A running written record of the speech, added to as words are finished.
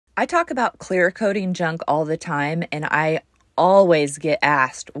I talk about clear coating junk all the time, and I always get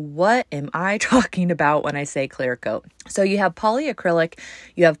asked, what am I talking about when I say clear coat? So you have polyacrylic,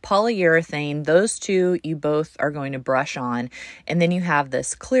 you have polyurethane, those two you both are going to brush on, and then you have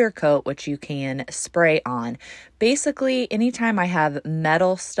this clear coat, which you can spray on. Basically, anytime I have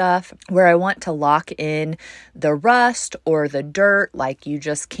metal stuff where I want to lock in the rust or the dirt, like you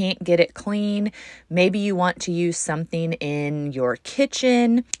just can't get it clean, maybe you want to use something in your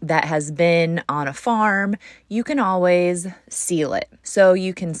kitchen that has been on a farm, you can always seal it. So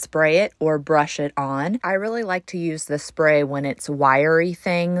you can spray it or brush it on. I really like to use the spray when it's wiry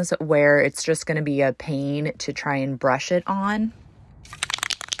things where it's just going to be a pain to try and brush it on.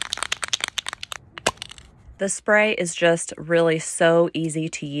 The spray is just really so easy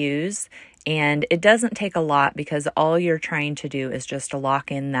to use, and it doesn't take a lot because all you're trying to do is just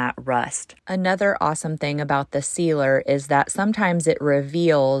lock in that rust. Another awesome thing about the sealer is that sometimes it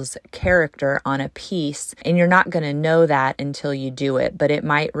reveals character on a piece, and you're not going to know that until you do it, but it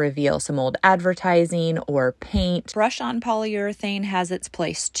might reveal some old advertising or paint. Brush-on polyurethane has its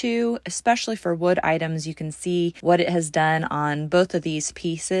place too, especially for wood items. You can see what it has done on both of these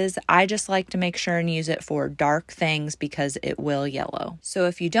pieces. I just like to make sure and use it for dark things because it will yellow. So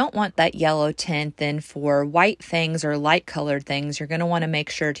if you don't want that yellow tint, then for white things or light colored things, you're going to want to make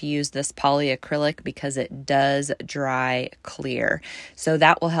sure to use this polyacrylic because it does dry clear. So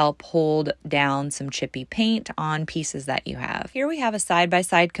that will help hold down some chippy paint on pieces that you have. Here we have a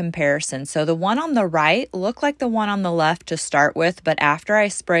side-by-side comparison. So the one on the right looked like the one on the left to start with, but after I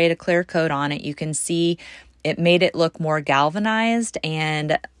sprayed a clear coat on it, you can see it made it look more galvanized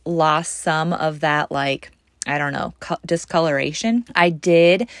and lost some of that, like, I don't know, discoloration. I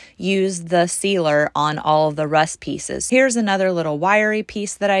did use the sealer on all of the rust pieces. Here's another little wiry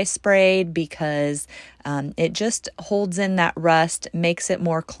piece that I sprayed because it just holds in that rust, makes it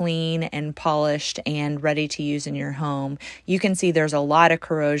more clean and polished and ready to use in your home. You can see there's a lot of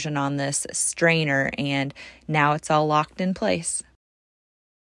corrosion on this strainer, and now it's all locked in place.